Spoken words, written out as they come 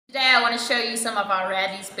want to show you some of our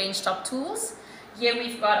Radleys benchtop tools. Here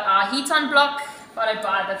we've got our heat-on block, followed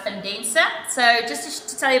by the Condenser. So just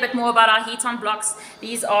to tell you a bit more about our heat-on blocks,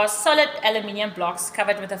 these are solid aluminium blocks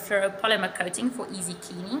covered with a fluoropolymer coating for easy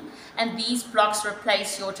cleaning. And these blocks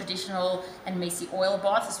replace your traditional and messy oil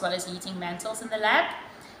baths as well as heating mantles in the lab.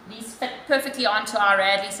 These fit perfectly onto our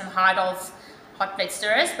Radleys and Heidolph hot plate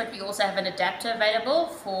stirrers, but we also have an adapter available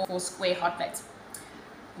for square hot plates.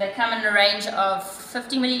 They come in a range of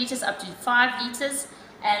 50 milliliters up to 5 liters,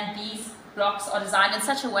 and these blocks are designed in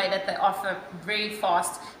such a way that they offer very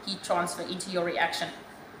fast heat transfer into your reaction.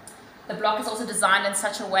 The block is also designed in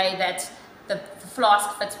such a way that the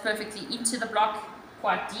flask fits perfectly into the block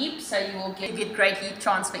quite deep, so you will get great heat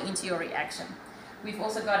transfer into your reaction. We've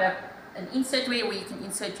also got an insert where you can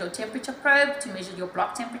insert your temperature probe to measure your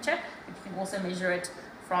block temperature, but you can also measure it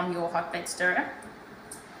from your hot plate stirrer.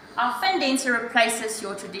 Our Condenser replaces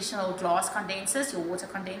your traditional glass condensers, your water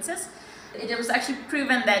condensers. It was actually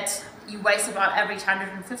proven that you waste about average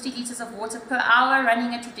 150 liters of water per hour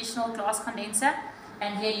running a traditional glass condenser,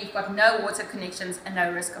 and here you've got no water connections and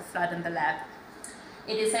no risk of flood in the lab.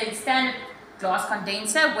 It is a standard glass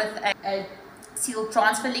condenser with a sealed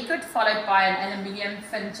transfer liquid followed by an aluminium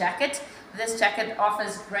fin jacket. This jacket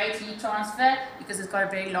offers great heat transfer because it's got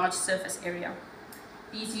a very large surface area.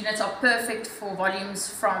 These units are perfect for volumes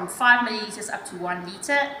from 5 milliliters up to 1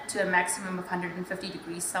 liter to a maximum of 150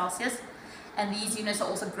 degrees Celsius. And these units are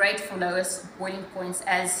also great for lowest boiling points,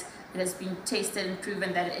 as it has been tested and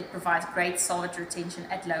proven that it provides great solid retention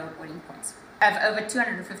at lower boiling points. We have over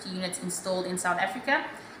 250 units installed in South Africa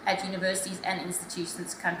at universities and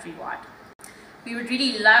institutions countrywide. We would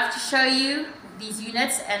really love to show you these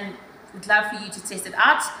units and would love for you to test it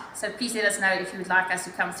out. So please let us know if you would like us to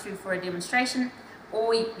come through for a demonstration,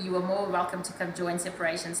 or you are more welcome to come join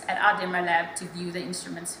separations at our demo lab to view the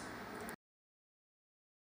instruments.